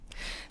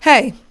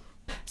Hey,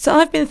 so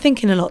I've been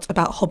thinking a lot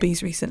about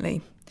hobbies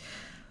recently.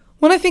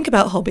 When I think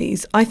about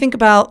hobbies, I think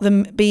about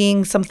them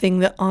being something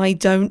that I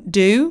don't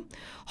do.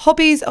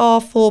 Hobbies are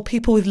for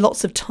people with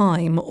lots of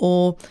time,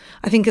 or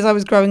I think as I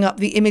was growing up,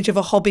 the image of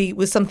a hobby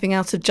was something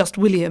out of Just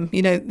William,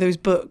 those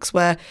books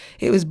where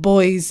it was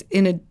boys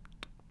in a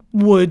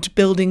wood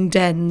building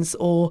dens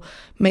or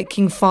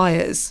making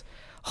fires.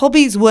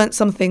 Hobbies weren't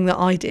something that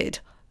I did.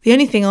 The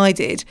only thing I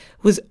did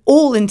was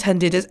all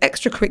intended as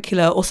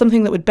extracurricular or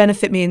something that would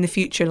benefit me in the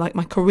future, like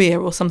my career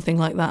or something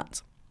like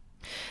that.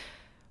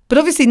 But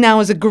obviously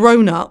now as a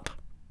grown-up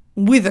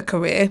with a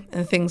career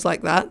and things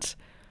like that,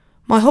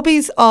 my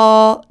hobbies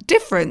are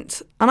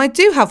different. And I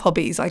do have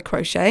hobbies. I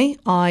crochet,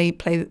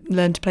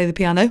 learn to play the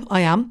piano,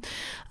 and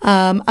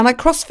I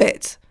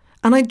CrossFit,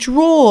 and I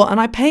draw and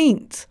I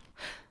paint.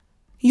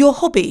 Your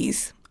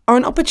hobbies are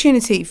an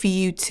opportunity for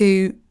you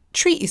to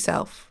treat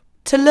yourself,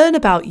 to learn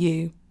about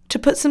you, to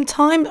put some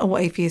time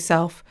away for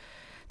yourself,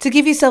 to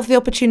give yourself the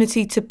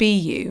opportunity to be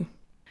you.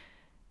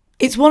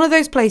 It's one of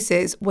those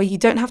places where you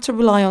don't have to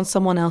rely on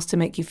someone else to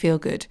make you feel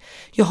good.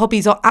 Your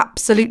hobbies are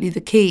absolutely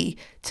the key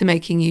to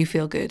making you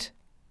feel good.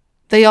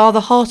 They are the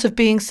heart of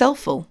being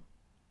selfful.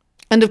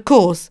 And of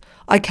course,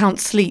 I count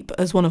sleep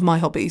as one of my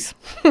hobbies.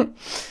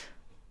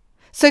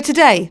 So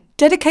today,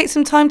 dedicate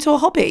some time to a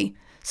hobby,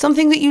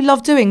 something that you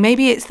love doing.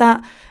 Maybe it's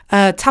that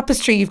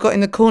tapestry you've got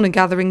in the corner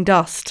gathering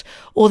dust,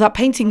 or that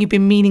painting you've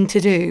been meaning to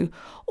do,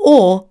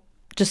 or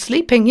just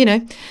sleeping,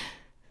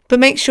 But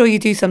make sure you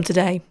do some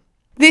today.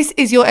 This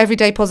is your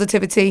Everyday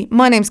Positivity.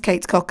 My name's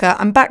Kate Cocker.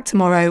 I'm back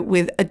tomorrow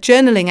with a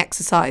journaling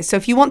exercise. So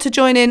if you want to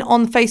join in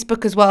on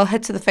Facebook as well,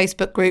 head to the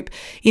Facebook group.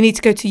 You need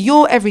to go to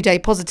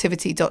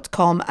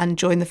youreverydaypositivity.com and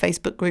join the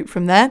Facebook group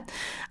from there.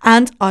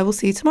 And I will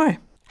see you tomorrow.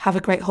 Have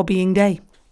a great hobbying day.